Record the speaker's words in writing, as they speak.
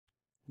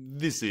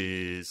This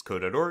is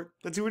code.org.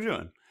 Let's see what we're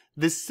doing.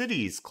 The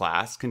cities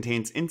class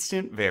contains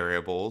instant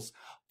variables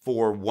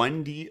for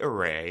 1D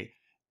array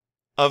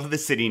of the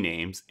city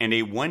names and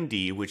a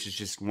 1D, which is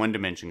just one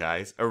dimension,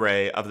 guys,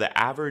 array of the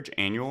average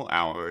annual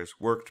hours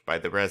worked by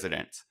the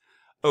residents.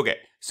 Okay,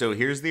 so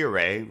here's the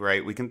array,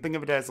 right? We can think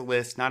of it as a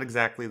list, not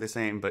exactly the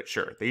same, but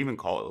sure, they even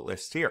call it a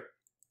list here.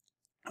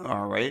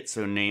 All right,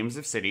 so names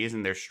of cities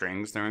and their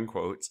strings, they're in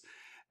quotes,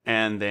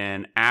 and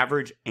then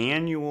average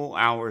annual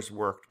hours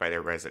worked by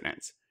their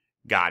residents.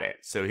 Got it.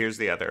 So here's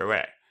the other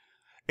array.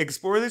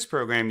 Explore this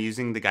program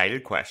using the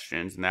guided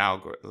questions in the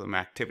algorithm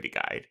activity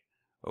guide.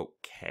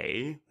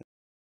 Okay.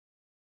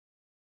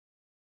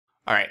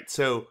 All right,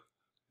 so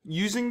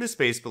using the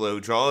space below,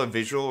 draw a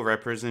visual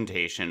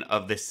representation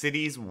of the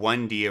city's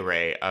 1D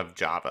array of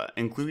Java.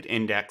 Include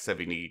index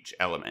of each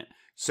element.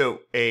 So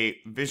a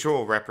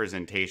visual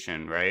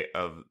representation, right,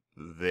 of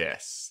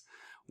this.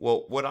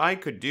 Well, what I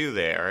could do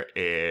there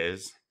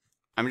is,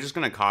 I'm just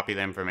going to copy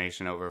the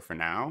information over for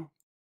now.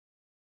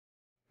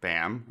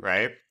 Bam,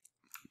 right?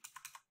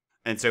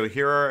 And so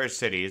here are our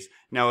cities.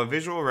 Now a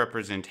visual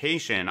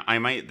representation, I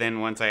might then,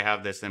 once I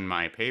have this in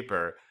my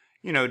paper,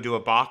 do a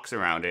box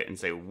around it and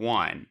say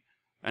 1.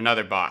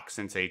 Another box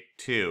and say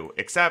 2.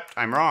 Except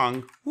I'm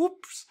wrong.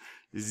 Whoops.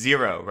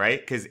 0, right?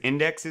 Because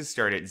indexes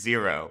start at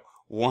 0.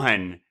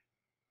 1.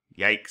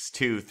 Yikes.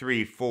 2,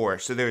 3, 4.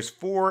 So there's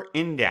 4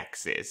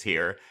 indexes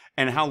here.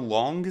 And how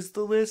long is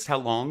the list? How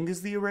long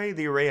is the array?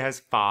 The array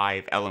has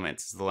 5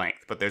 elements is the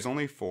length, but there's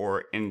only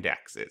 4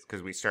 indexes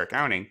because we start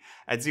counting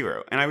at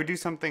 0. And I would do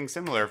something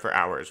similar for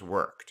hours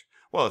worked.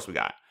 What else we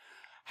got?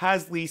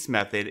 Has least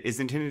method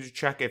is intended to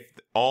check if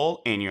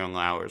all annual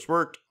hours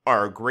worked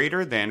are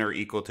greater than or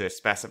equal to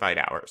specified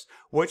hours.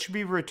 What should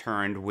be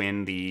returned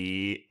when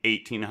the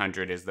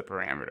 1800 is the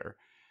parameter?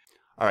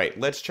 All right,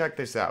 let's check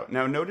this out.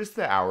 Now notice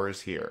the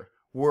hours here.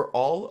 Were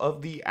all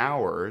of the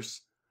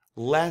hours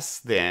less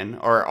than,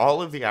 or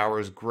all of the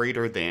hours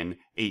greater than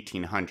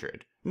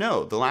 1800?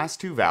 No, the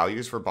last 2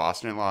 values for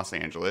Boston and Los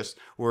Angeles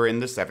were in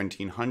the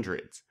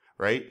 1700s,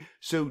 right?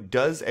 So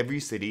does every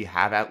city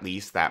have at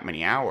least that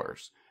many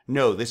hours?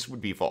 No, this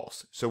would be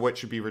false. So what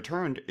should be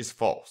returned is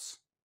false.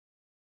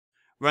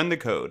 Run the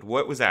code.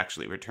 What was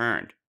actually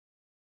returned?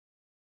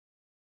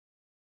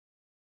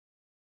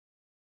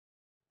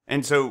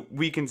 And so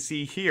we can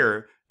see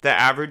here the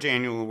average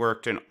annual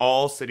worked in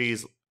all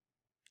cities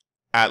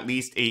at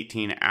least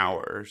 18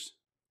 hours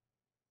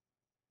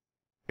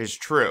is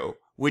true,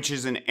 which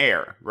is an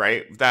error,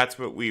 right? That's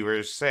what we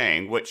were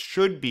saying. What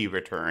should be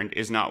returned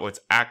is not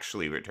what's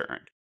actually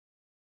returned.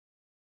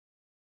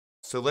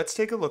 So let's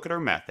take a look at our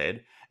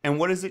method. And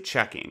what is it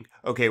checking?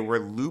 Okay, we're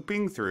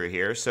looping through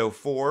here. So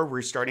 4,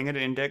 we're starting at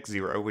index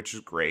 0, which is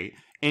great.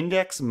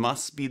 Index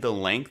must be the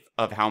length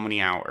of how many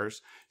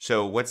hours.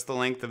 So what's the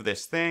length of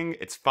this thing?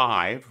 It's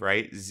 5,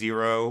 right?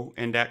 0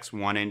 index,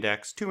 1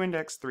 index, 2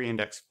 index, 3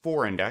 index,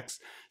 4 index.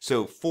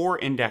 So 4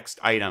 indexed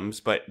items,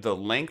 but the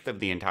length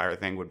of the entire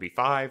thing would be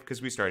 5 because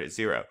we start at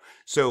 0.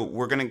 So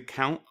we're going to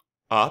count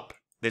up.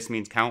 This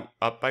means count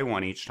up by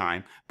 1 each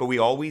time, but we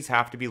always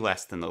have to be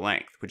less than the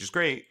length, which is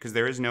great because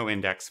there is no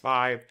index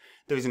 5.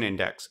 There's an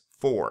index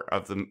 4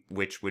 of them,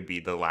 which would be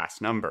the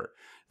last number.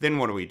 Then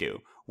what do?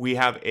 We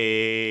have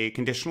a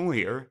conditional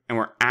here, and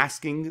we're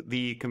asking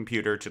the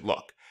computer to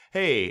look.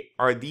 Hey,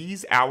 are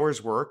these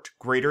hours worked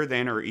greater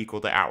than or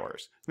equal to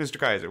hours? Mr.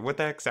 Kaiser, what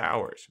the heck's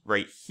hours?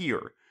 Right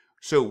here.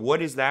 So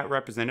what is that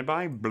represented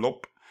by?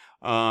 Blop.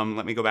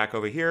 Let me go back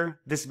over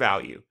here. This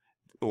value,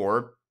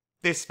 or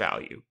this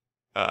value.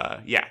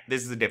 Yeah,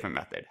 this is a different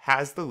method.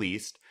 Has the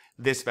least,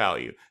 this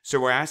value. So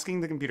we're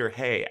asking the computer,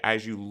 hey,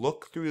 as you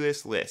look through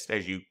this list,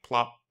 as you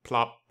plop,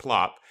 plop,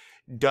 plop,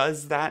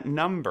 is that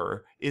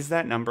number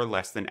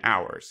less than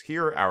hours?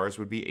 Here, hours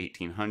would be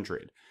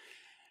 1800.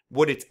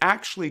 What it's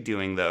actually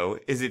doing, though,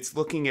 is it's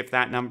looking if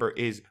that number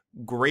is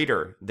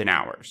greater than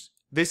hours.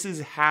 This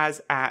is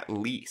has at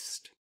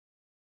least.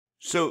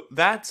 So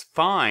that's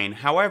fine.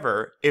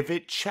 However, if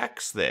it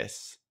checks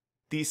this,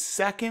 the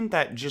second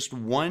that just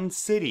one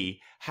city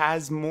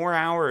has more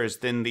hours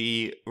than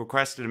the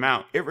requested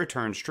amount, it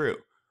returns true,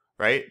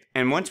 right?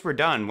 And once we're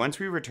done, once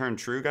we return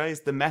true,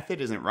 guys, the method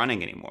isn't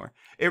running anymore.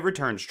 It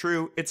returns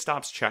true, it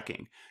stops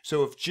checking.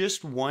 So if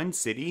just one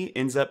city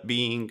ends up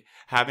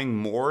having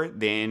more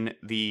than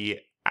the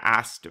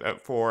asked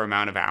for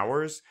amount of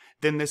hours,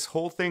 then this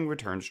whole thing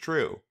returns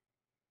true.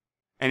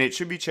 And it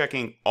should be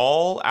checking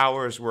all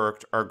hours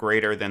worked are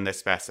greater than the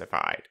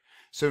specified.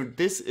 So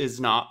this is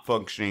not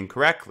functioning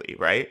correctly,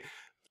 right?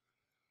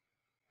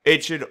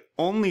 It should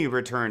only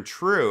return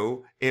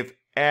true if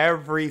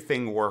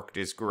everything worked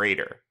is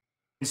greater.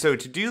 So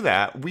to do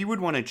that, we would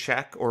want to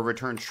check or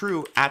return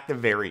true at the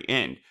very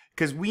end,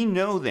 because we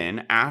know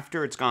then,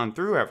 after it's gone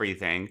through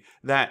everything,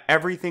 that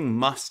everything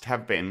must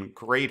have been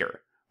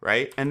greater,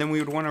 right? And then we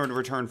would want to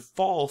return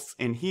false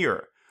in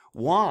here.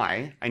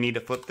 Why? I need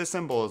to flip the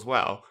symbol as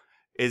well.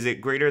 Is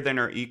it greater than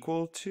or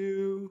equal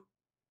to?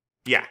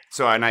 Yeah,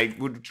 so and I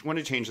would want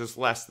to change this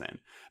less than.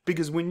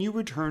 Because when you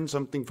return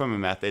something from a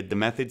method, the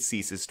method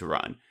ceases to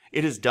run.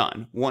 It is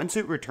done. Once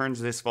it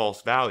returns this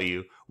false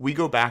value, we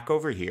go back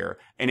over here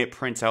and it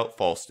prints out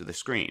false to the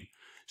screen.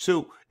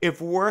 So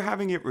if we're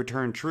having it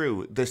return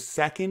true, the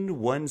second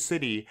one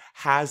city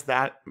has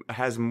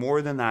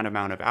more than that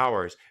amount of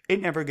hours,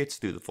 it never gets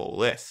through the full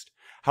list.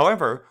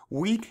 However,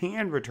 we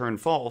can return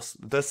false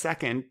the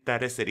second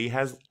that a city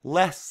has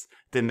less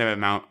than the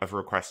amount of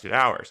requested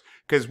hours,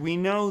 because we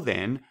know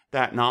then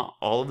that not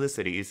all of the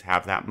cities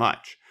have that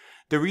much.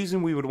 The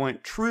reason we would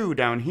want true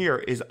down here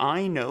is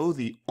I know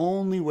the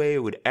only way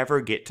it would ever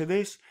get to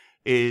this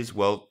is,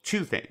 well,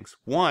 two things.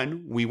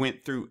 One, we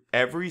went through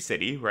every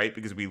city, right?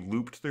 Because we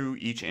looped through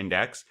each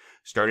index,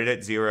 started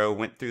at 0,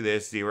 went through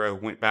this 0,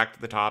 went back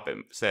to the top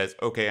and says,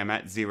 okay, I'm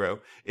at 0.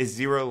 Is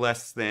 0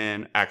 less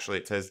than, actually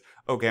it says,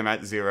 okay, I'm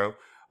at 0.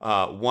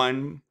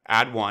 1,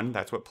 add 1,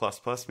 that's what plus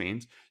plus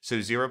means.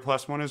 So 0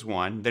 plus 1 is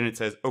 1. Then it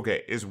says,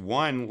 okay, is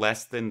 1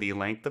 less than the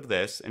length of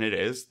this? And it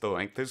is. The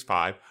length is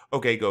 5.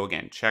 Okay, go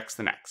again. Checks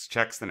the next.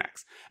 Checks the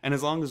next. And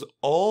as long as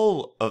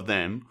all of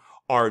them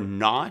are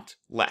not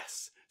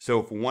less, so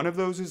if one of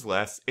those is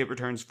less, it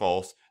returns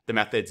false. The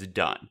method's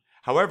done.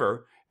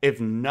 However,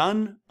 if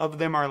none of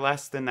them are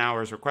less than the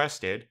hours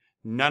requested,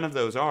 none of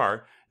those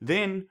are,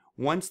 then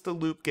once the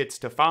loop gets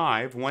to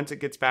 5, once it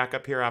gets back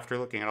up here after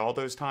looking at all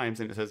those times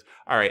and it says,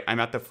 all right,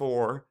 I'm at the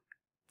 4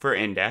 for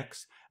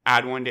index,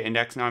 add 1 to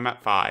index, now I'm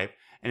at 5,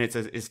 and it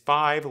says, is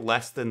 5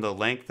 less than the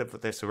length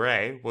of this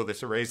array? Well,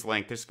 this array's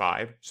length is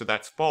 5, so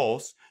that's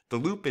false. The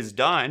loop is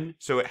done,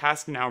 so it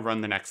has to now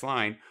run the next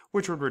line,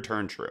 which would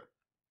return true.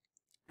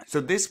 So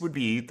this would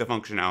be the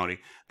functionality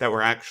that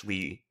we're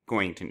actually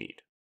going to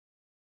need.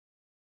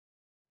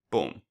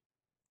 Boom.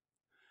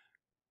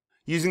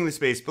 Using the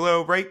space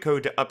below, write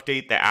code to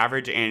update the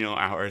average annual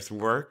hours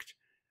worked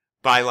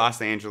by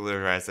Los Angeles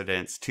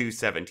residents to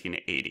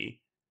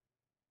 1780.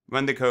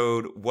 Run the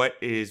code. What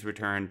is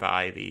returned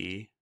by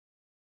the...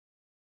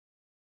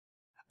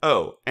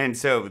 Oh, and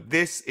so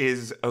this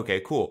is...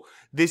 Okay, cool.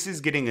 This is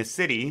getting a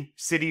city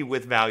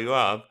with value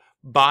of,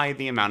 by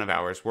the amount of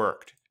hours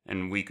worked.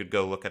 And we could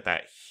go look at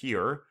that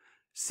here.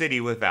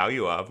 City with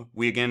value of.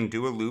 We again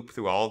do a loop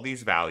through all of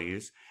these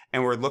values,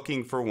 and we're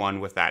looking for one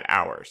with that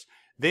hours.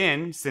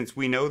 Then, since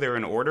we know they're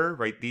in order,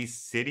 right, these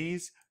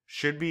cities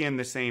should be in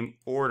the same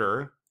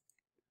order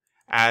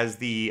as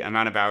the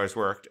amount of hours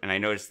worked. And I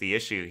noticed the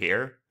issue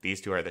here. These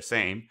two are the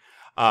same.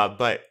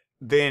 But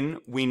then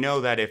we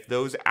know that if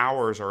those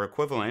hours are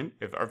equivalent,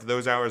 if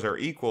those hours are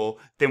equal,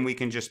 then we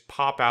can just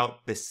pop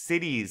out the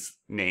city's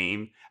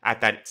name at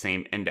that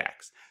same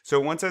index. So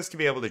it wants us to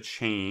be able to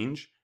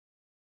change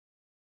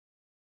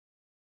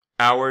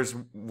hours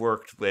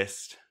worked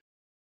list.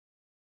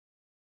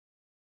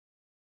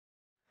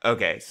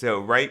 Okay, so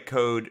write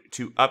code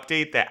to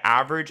update the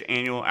average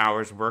annual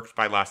hours worked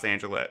by Los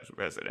Angeles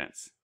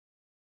residents.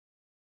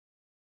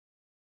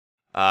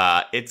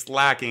 It's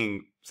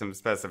lacking some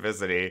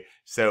specificity,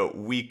 so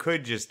we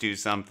could just do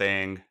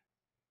something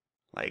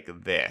like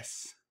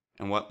this.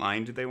 And what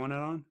line do they want it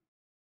on?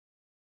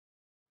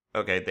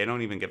 Okay, they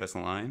don't even give us a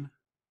line.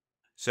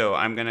 So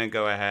I'm going to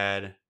go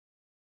ahead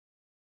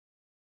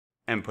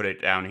and put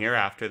it down here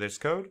after this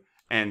code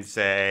and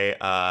say,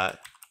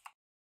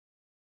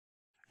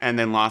 and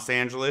then Los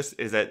Angeles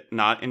is at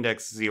not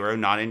index 0,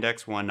 not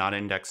index 1, not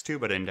index 2,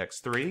 but index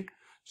 3.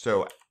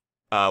 So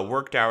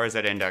worked hours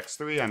at index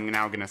 3, I'm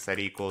now going to set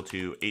equal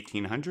to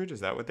 1800. Is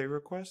that what they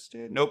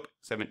requested? Nope,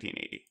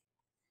 1780.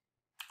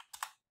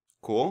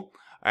 Cool.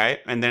 All right,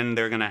 and then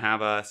they're going to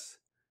have us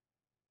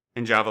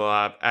in Java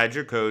Lab add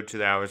your code to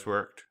the hours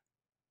worked.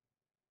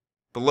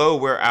 Below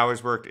where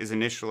hours worked is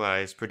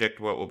initialized, predict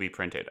what will be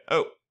printed.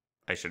 Oh,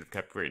 I should have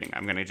kept reading.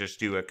 I'm going to just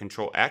do a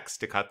Control X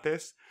to cut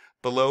this.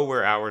 Below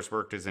where hours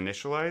worked is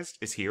initialized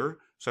is here,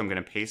 so I'm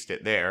going to paste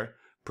it there.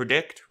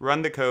 Predict,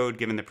 run the code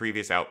given the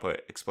previous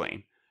output,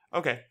 explain.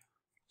 Okay,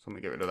 so let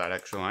me get rid of that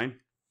extra line.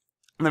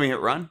 Let me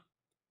hit run.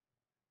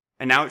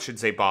 And now it should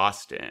say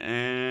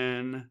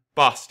Boston.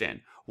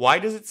 Boston. Why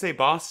does it say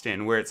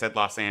Boston where it said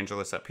Los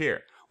Angeles up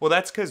here? Well,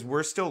 that's because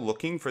we're still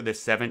looking for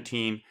this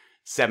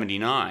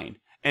 1779.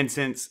 And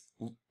since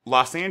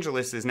Los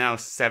Angeles is now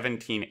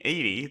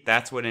 1780,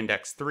 that's what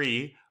index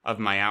 3 of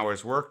my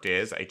hours worked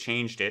is. I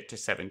changed it to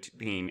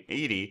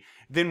 1780.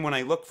 Then when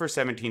I look for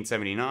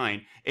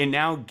 1779, it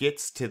now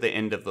gets to the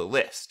end of the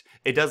list.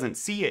 It doesn't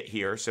see it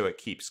here, so it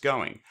keeps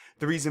going.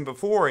 The reason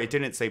before it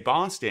didn't say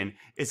Boston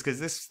is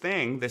because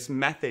this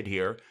method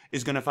here,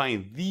 is going to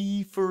find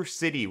the first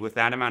city with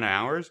that amount of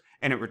hours,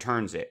 and it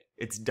returns it.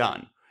 It's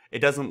done. It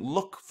doesn't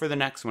look for the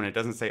next one. It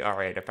doesn't say, all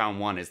right, I found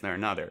one, is there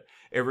another?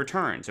 It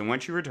returns, and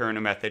once you return,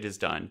 a method is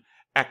done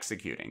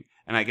executing.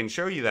 And I can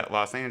show you that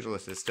Los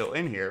Angeles is still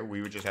in here.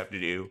 We would just have to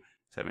do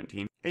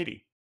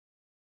 1780.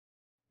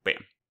 Bam.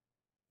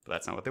 But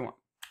that's not what they want.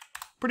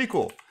 Pretty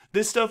cool.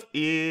 This stuff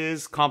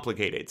is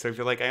complicated. So if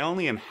you're like, I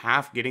only am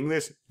half getting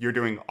this, you're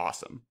doing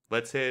awesome.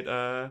 Let's hit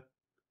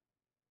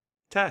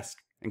test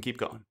and keep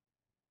going.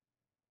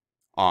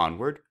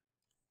 Onward.